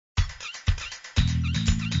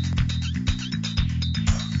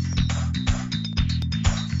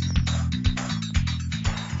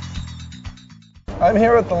I'm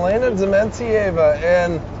here with Elena Dementieva,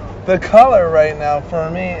 and the color right now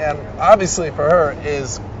for me, and obviously for her,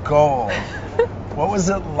 is gold. What was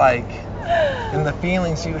it like, and the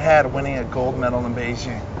feelings you had winning a gold medal in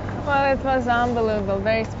Beijing? Well, it was unbelievable,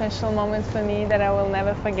 very special moment for me that I will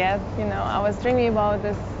never forget. I was dreaming about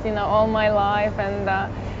this, all my life,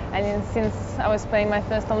 and since I was playing my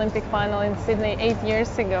first Olympic final in Sydney 8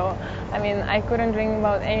 years ago, I couldn't dream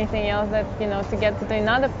about anything else that, to get to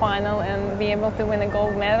another final and be able to win a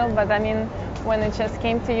gold medal. But when it just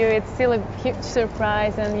came to you, it's still a huge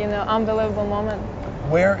surprise and, unbelievable moment.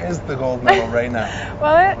 Where is the gold medal right now?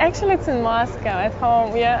 Well, actually, it's in Moscow at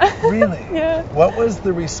home, yeah. Really? Yeah. What was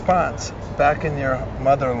the response back in your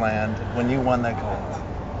motherland when you won that gold?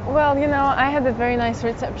 Well, I had a very nice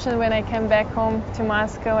reception when I came back home to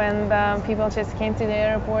Moscow, and people just came to the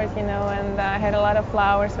airport, and I had a lot of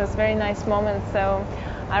flowers. It was a very nice moment, so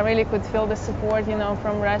I really could feel the support,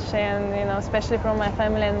 from Russia and, especially from my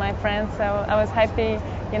family and my friends. So I was happy,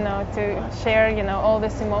 to share, all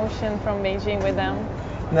this emotion from Beijing with them.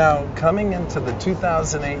 Now, coming into the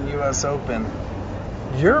 2008 U.S. Open,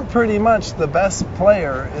 you're pretty much the best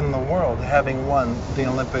player in the world, having won the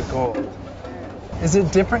Olympic gold. Is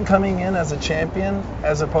it different coming in as a champion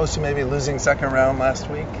as opposed to maybe losing second round last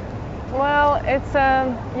week? Well, it's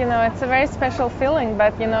a very special feeling,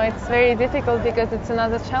 but it's very difficult because it's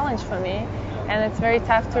another challenge for me, and it's very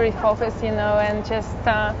tough to refocus, and just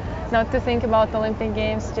not to think about Olympic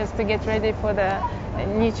Games, just to get ready for the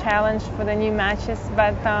new challenge, for the new matches.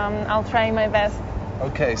 But I'll try my best.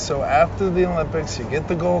 Okay, so after the Olympics, you get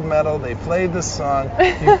the gold medal, they play the song,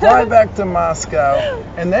 you fly back to Moscow,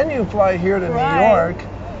 and then you fly here to New York.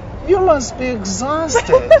 You must be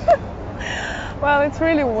exhausted. Well, it's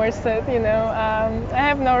really worth it, I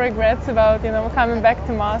have no regrets about, coming back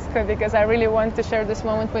to Moscow because I really want to share this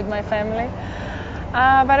moment with my family.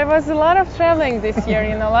 But it was a lot of traveling this year,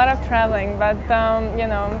 a lot of traveling. But,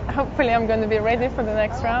 hopefully I'm going to be ready for the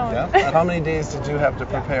next round. Yeah. How many days did you have to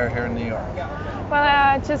prepare here in New York? Well,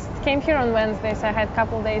 I just came here on Wednesday, so I had a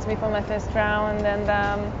couple of days before my first round. And,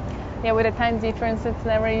 with a time difference, it's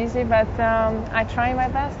never easy, but I try my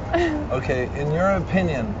best. Okay, in your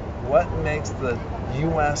opinion, what makes the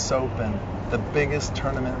U.S. Open the biggest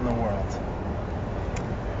tournament in the world?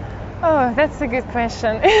 Oh, that's a good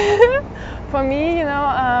question. For me,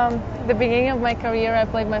 the beginning of my career, I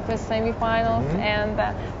played my first semifinals, and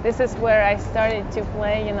this is where I started to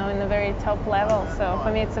play, in a very top level. So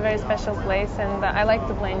for me, it's a very special place, and I like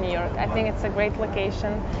to play in New York. I think it's a great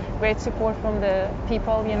location, great support from the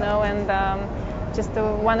people, and just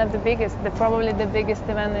one of the biggest, probably the biggest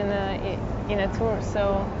event in a tour.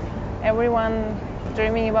 So everyone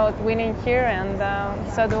dreaming about winning here,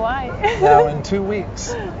 and so do I. Now, in 2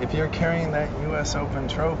 weeks, if you're carrying that U.S. Open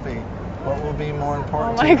trophy, what will be more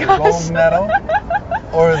important to you, the gold medal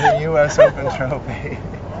or the U.S. Open trophy?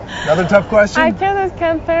 Another tough question? I cannot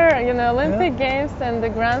compare, Olympic Games and the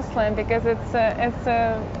Grand Slam because it's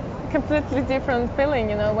a completely different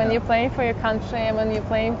feeling, when you're playing for your country and when you're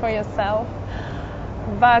playing for yourself.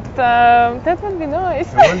 But that would be nice.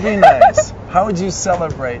 It would be nice. How would you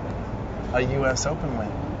celebrate a U.S. Open win?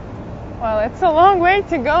 Well, it's a long way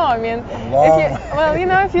to go.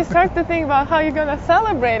 If you start to think about how you're going to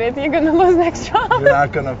celebrate it, you're going to lose next round. You're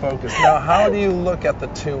not going to focus. Now, how do you look at the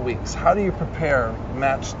 2 weeks? How do you prepare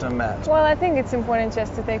match to match? Well, I think it's important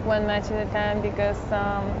just to take one match at a time because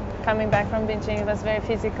coming back from Beijing, it was very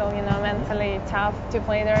physical, mentally tough to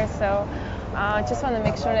play there. So I just want to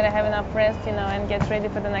make sure that I have enough rest, and get ready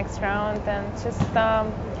for the next round and just,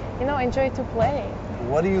 enjoy to play.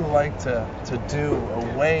 What do you like to do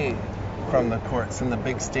away from the courts in the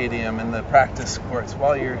big stadium and the practice courts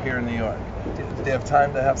while you're here in New York? Do you have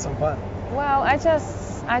time to have some fun? Well, I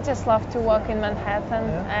just love to walk in Manhattan,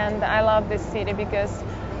 and I love this city because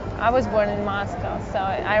I was born in Moscow, so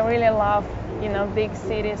I really love big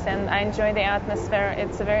cities, and I enjoy the atmosphere.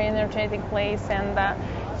 It's a very energetic place, and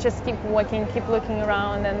just keep walking, keep looking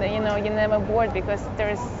around, and you're never bored because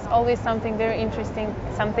there's always something very interesting,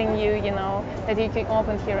 something new, that you can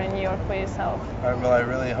open here in New York for yourself. All right, well, I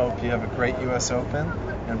really hope you have a great U.S. Open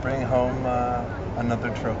and bring home another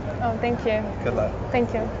trophy. Oh, thank you. Good luck.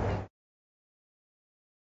 Thank you.